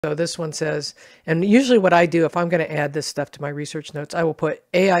So this one says, and usually what I do if I'm going to add this stuff to my research notes, I will put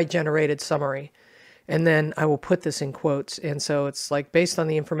AI generated summary. And then I will put this in quotes. And so it's like based on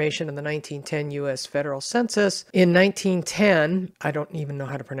the information in the 1910 U.S. Federal Census. In 1910, I don't even know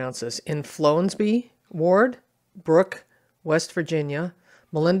how to pronounce this, in Flownsby Ward, Brook, West Virginia,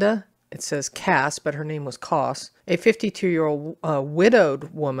 Melinda, it says Cass, but her name was Coss, a 52-year-old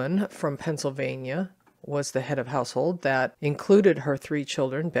widowed woman from Pennsylvania, was the head of household. That included her 3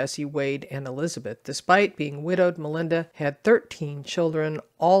 children, Bessie, Wade, and Elizabeth. Despite being widowed, Melinda had 13 children,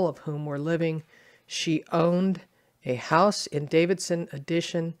 all of whom were living. She owned a house in Davidson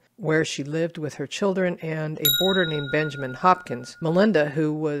Addition where she lived with her children and a boarder named Benjamin Hopkins. Melinda,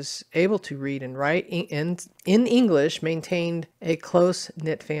 who was able to read and write in English, maintained a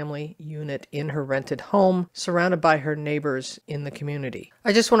close-knit family unit in her rented home, surrounded by her neighbors in the community.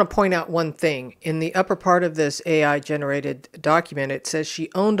 I just want to point out one thing. In the upper part of this AI-generated document, it says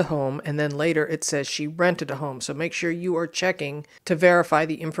she owned a home, and then later it says she rented a home. So make sure you are checking to verify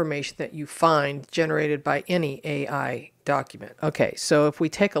the information that you find generated by any AI document. Okay, so if we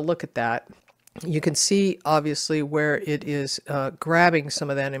take a look at that, you can see obviously where it is grabbing some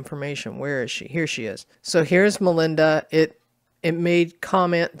of that information. Where is she? Here she is. So here's Melinda. It made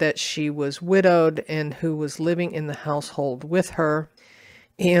comment that she was widowed and who was living in the household with her,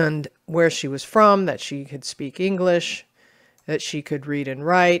 and where she was from, that she could speak English, that she could read and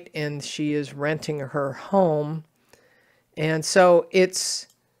write, and she is renting her home. And so it's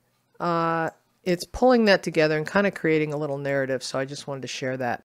pulling that together and kind of creating a little narrative, so I just wanted to share that.